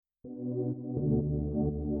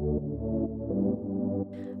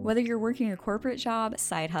Whether you're working a corporate job,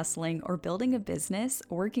 side hustling, or building a business,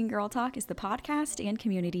 Working Girl Talk is the podcast and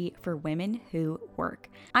community for women who work.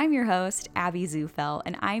 I'm your host, Abby Zufel,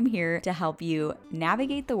 and I'm here to help you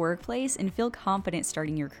navigate the workplace and feel confident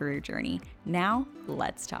starting your career journey. Now,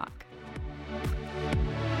 let's talk.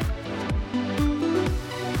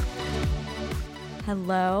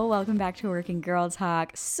 Hello, welcome back to Working Girl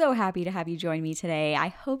Talk. So happy to have you join me today. I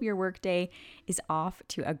hope your workday is off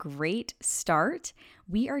to a great start.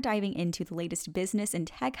 We are diving into the latest business and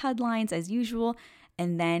tech headlines as usual,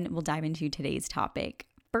 and then we'll dive into today's topic.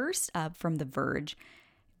 First up from The Verge,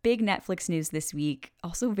 big Netflix news this week,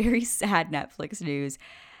 also very sad Netflix news.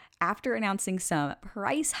 After announcing some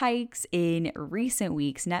price hikes in recent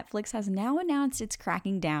weeks, Netflix has now announced it's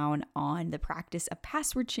cracking down on the practice of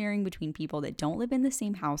password sharing between people that don't live in the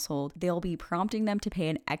same household. They'll be prompting them to pay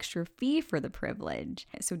an extra fee for the privilege.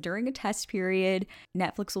 So during a test period,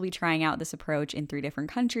 Netflix will be trying out this approach in 3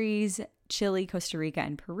 different countries: Chile, Costa Rica,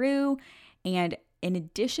 and Peru. And in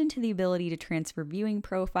addition to the ability to transfer viewing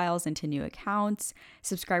profiles into new accounts,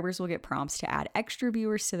 subscribers will get prompts to add extra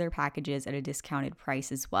viewers to their packages at a discounted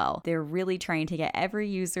price as well. They're really trying to get every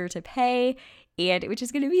user to pay, and which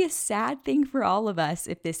is going to be a sad thing for all of us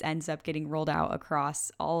if this ends up getting rolled out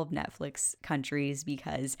across all of Netflix countries,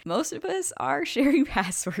 because most of us are sharing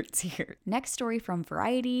passwords here. Next story from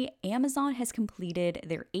Variety: Amazon has completed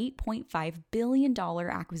their $8.5 billion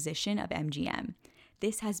acquisition of MGM.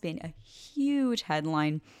 This has been a huge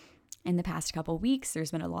headline in the past couple weeks. There's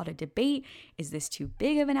been a lot of debate. Is this too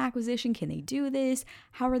big of an acquisition? Can they do this?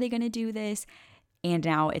 How are they going to do this? And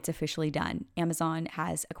now it's officially done. Amazon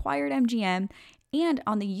has acquired MGM. And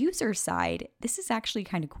on the user side, this is actually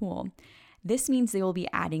kind of cool. This means they will be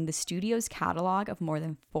adding the studio's catalog of more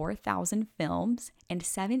than 4,000 films and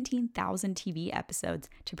 17,000 TV episodes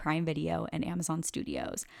to Prime Video and Amazon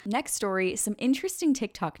Studios. Next story, some interesting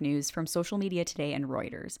TikTok news from Social Media Today and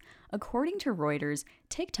Reuters. According to Reuters,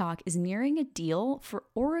 TikTok is nearing a deal for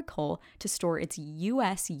Oracle to store its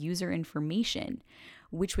US user information,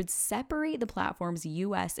 which would separate the platform's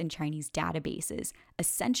US and Chinese databases,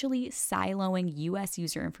 essentially siloing US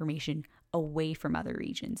user information away from other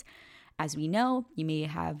regions. As we know, you may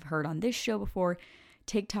have heard on this show before,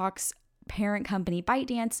 TikTok's parent company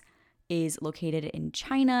ByteDance is located in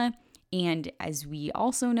China. And as we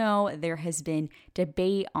also know, there has been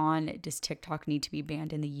debate on, does TikTok need to be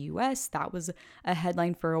banned in the US? That was a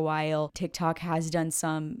headline for a while. TikTok has done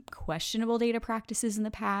some questionable data practices in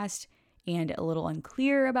the past and a little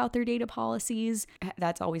unclear about their data policies.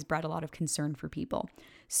 That's always brought a lot of concern for people.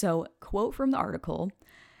 So, quote from the article: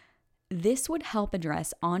 "This would help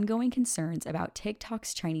address ongoing concerns about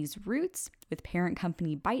TikTok's Chinese roots, with parent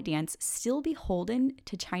company ByteDance still beholden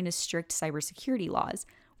to China's strict cybersecurity laws,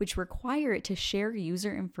 which require it to share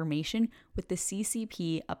user information with the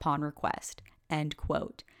CCP upon request." End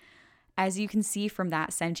quote. As you can see from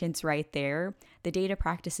that sentence right there, the data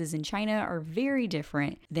practices in China are very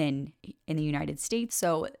different than in the United States.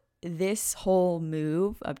 So this whole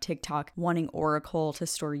move of TikTok wanting Oracle to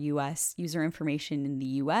store US user information in the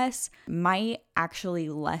US might actually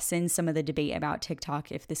lessen some of the debate about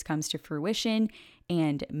TikTok if this comes to fruition,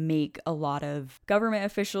 and make a lot of government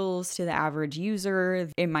officials to the average user.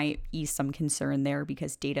 It might ease some concern there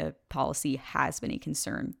because data policy has been a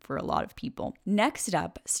concern for a lot of people. Next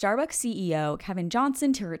up, Starbucks CEO Kevin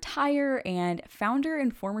Johnson to retire, and founder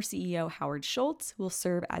and former CEO Howard Schultz will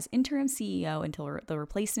serve as interim CEO until the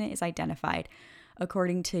replacement is identified,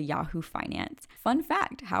 according to Yahoo Finance. Fun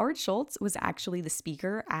fact, Howard Schultz was actually the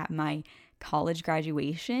speaker at my college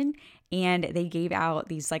graduation, and they gave out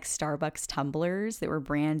these like Starbucks tumblers that were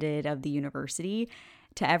branded of the university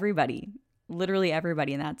to everybody, literally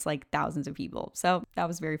everybody, and that's like thousands of people. So that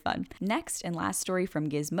was very fun. Next and last story from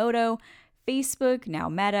Gizmodo: Facebook, now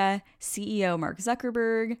Meta, CEO Mark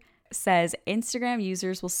Zuckerberg says Instagram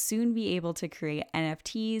users will soon be able to create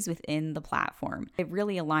NFTs within the platform. It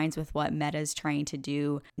really aligns with what Meta is trying to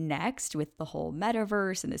do next with the whole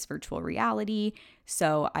metaverse and this virtual reality.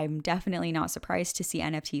 So I'm definitely not surprised to see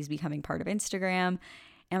NFTs becoming part of Instagram.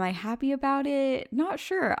 Am I happy about it? Not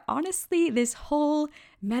sure. Honestly, this whole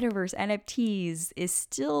metaverse NFTs is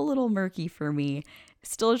still a little murky for me.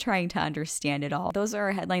 Still trying to understand it all. Those are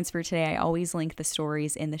our headlines for today. I always link the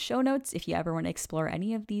stories in the show notes if you ever want to explore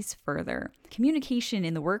any of these further. Communication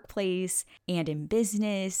in the workplace and in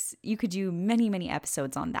business, you could do many, many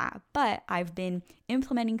episodes on that. But I've been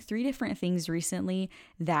implementing 3 different things recently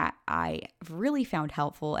that I really found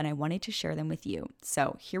helpful, and I wanted to share them with you.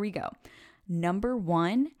 So here we go. Number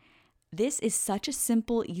 1, this is such a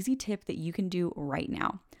simple, easy tip that you can do right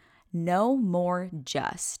now. No more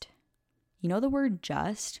just. You know the word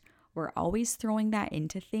just? We're always throwing that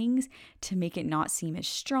into things to make it not seem as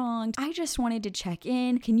strong. I just wanted to check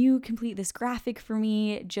in. Can you complete this graphic for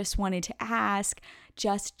me? Just wanted to ask.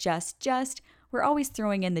 Just. We're always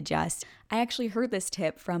throwing in the just. I actually heard this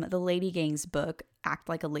tip from the Lady Gang's book, Act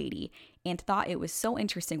Like a Lady, and thought it was so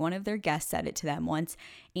interesting. One of their guests said it to them once.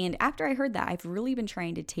 And after I heard that, I've really been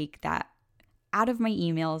trying to take that out of my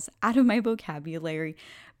emails, out of my vocabulary,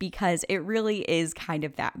 because it really is kind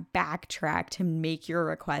of that backtrack to make your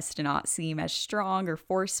request not seem as strong or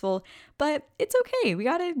forceful. But it's okay. We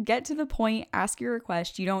got to get to the point, ask your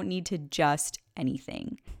request. You don't need to just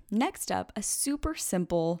anything. Next up, a super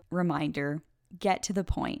simple reminder, get to the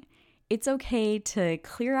point. It's okay to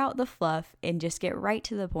clear out the fluff and just get right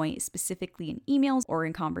to the point, specifically in emails or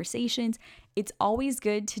in conversations. It's always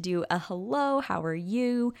good to do a hello, how are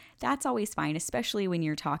you? That's always fine, especially when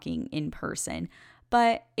you're talking in person.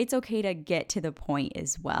 But it's okay to get to the point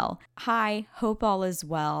as well. Hi, hope all is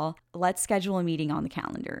well. Let's schedule a meeting on the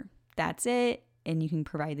calendar. That's it. And you can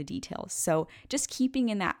provide the details. So just keeping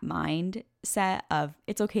in that mindset of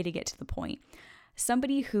it's okay to get to the point.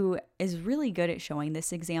 Somebody who is really good at showing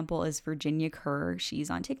this example is Virginia Kerr.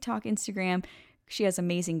 She's on TikTok, Instagram. She has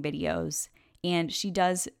amazing videos, and she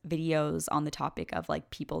does videos on the topic of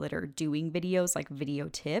like people that are doing videos, like video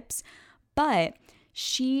tips. But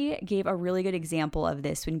she gave a really good example of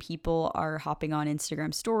this when people are hopping on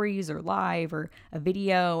Instagram stories or live or a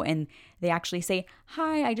video, and they actually say,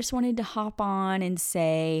 hi, I just wanted to hop on and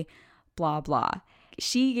say blah, blah.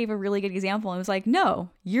 She gave a really good example and was like, no,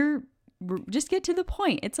 just get to the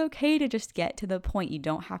point. It's okay to just get to the point. You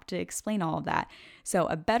don't have to explain all of that. So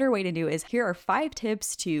a better way to do is, here are 5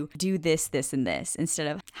 tips to do this, this, and this, instead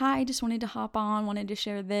of, hi, I just wanted to hop on, wanted to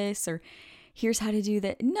share this, or here's how to do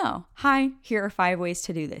that. No, hi, here are 5 ways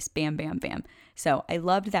to do this. Bam, bam, bam. So I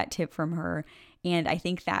loved that tip from her. And I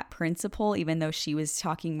think that principle, even though she was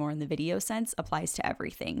talking more in the video sense, applies to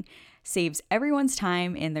everything. Saves everyone's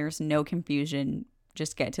time and there's no confusion.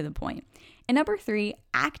 Just get to the point. And number 3,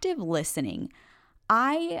 active listening.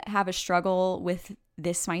 I have a struggle with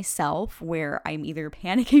this myself where I'm either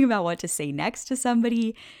panicking about what to say next to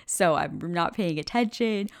somebody, so I'm not paying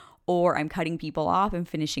attention, or I'm cutting people off and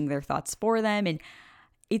finishing their thoughts for them. And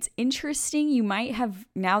it's interesting. You might have,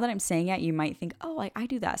 now that I'm saying it, you might think, oh, I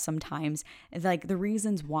do that sometimes. Like the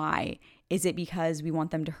reasons why. Is it because we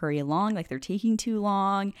want them to hurry along, like they're taking too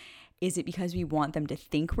long? Is it because we want them to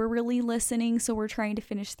think we're really listening, so we're trying to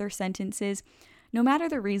finish their sentences? No matter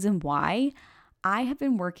the reason why, I have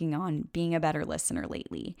been working on being a better listener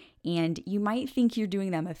lately. And you might think you're doing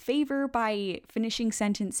them a favor by finishing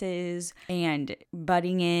sentences and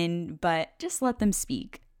butting in, but just let them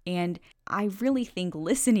speak. And I really think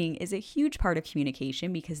listening is a huge part of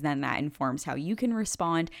communication, because then that informs how you can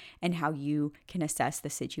respond and how you can assess the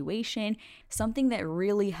situation. Something that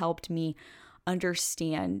really helped me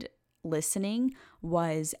understand listening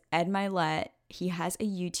was Ed Mylett. He has a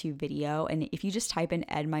YouTube video, and if you just type in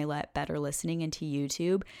Ed Mylett Better Listening into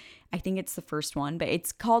YouTube, I think it's the first one, but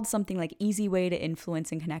it's called something like Easy Way to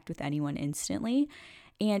Influence and Connect with Anyone Instantly.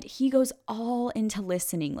 And he goes all into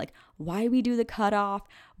listening, like why we do the cutoff,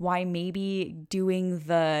 why maybe doing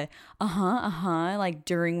the like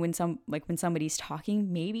during when somebody's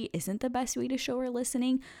talking maybe isn't the best way to show we're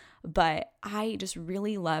listening. But I just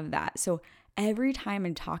really love that. So every time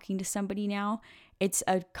I'm talking to somebody now, it's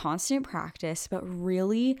a constant practice, but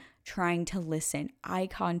really trying to listen, eye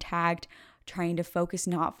contact, trying to focus,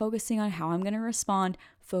 not focusing on how I'm going to respond,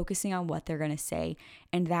 focusing on what they're going to say.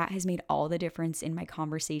 And that has made all the difference in my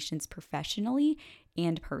conversations professionally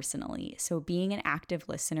and personally. So being an active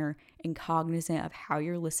listener and cognizant of how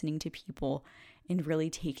you're listening to people and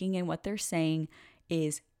really taking in what they're saying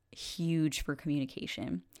is huge for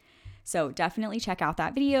communication. So definitely check out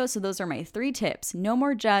that video. So those are my 3 tips. No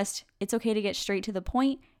more just, it's okay to get straight to the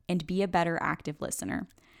point, and be a better active listener.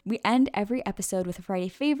 We end every episode with a Friday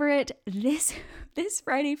favorite. This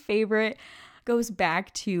Friday favorite goes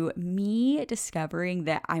back to me discovering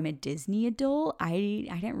that I'm a Disney adult. I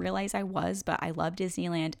didn't realize I was, but I love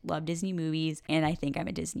Disneyland, love Disney movies, and I think I'm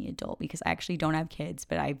a Disney adult because I actually don't have kids,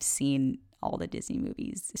 but I've seen all the Disney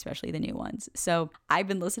movies, especially the new ones. So I've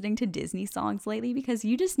been listening to Disney songs lately because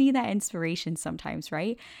you just need that inspiration sometimes,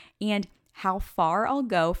 right? And how far I'll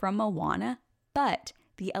go from Moana, but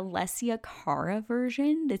the Alessia Cara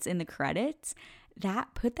version that's in the credits,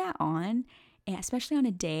 put that on, and especially on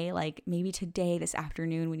a day like maybe today, this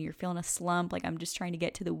afternoon, when you're feeling a slump, like I'm just trying to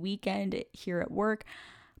get to the weekend here at work,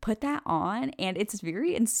 put that on, and it's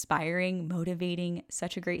very inspiring, motivating,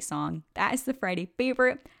 such a great song. That is the Friday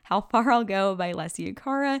favorite, How Far I'll Go by Alessia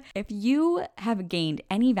Cara. If you have gained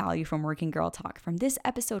any value from Working Girl Talk, from this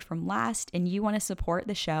episode, from last, and you want to support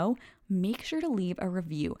the show, make sure to leave a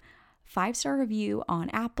review. 5-star review on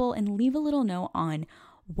Apple, and leave a little note on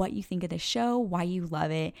what you think of the show, why you love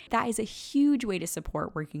it. That is a huge way to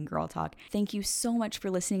support Working Girl Talk. Thank you so much for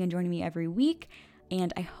listening and joining me every week,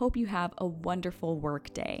 and I hope you have a wonderful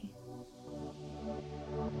work day.